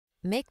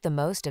Make the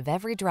most of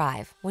every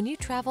drive when you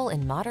travel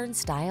in modern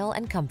style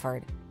and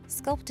comfort.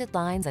 Sculpted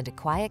lines and a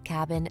quiet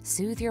cabin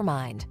soothe your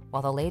mind,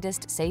 while the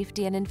latest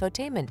safety and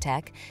infotainment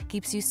tech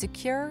keeps you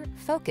secure,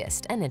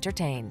 focused, and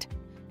entertained.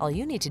 All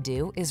you need to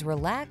do is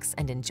relax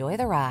and enjoy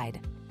the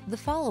ride. The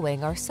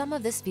following are some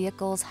of this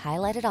vehicle's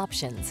highlighted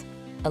options: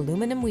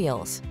 aluminum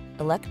wheels,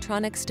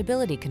 electronic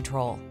stability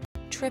control,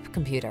 trip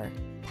computer,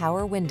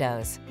 power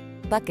windows,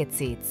 bucket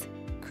seats,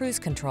 cruise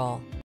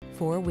control,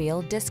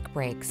 four-wheel disc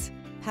brakes,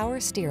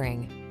 power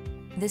steering.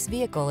 This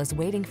vehicle is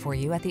waiting for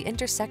you at the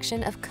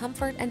intersection of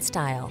comfort and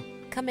style.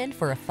 Come in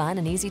for a fun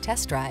and easy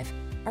test drive.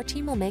 Our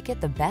team will make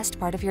it the best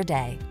part of your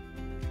day.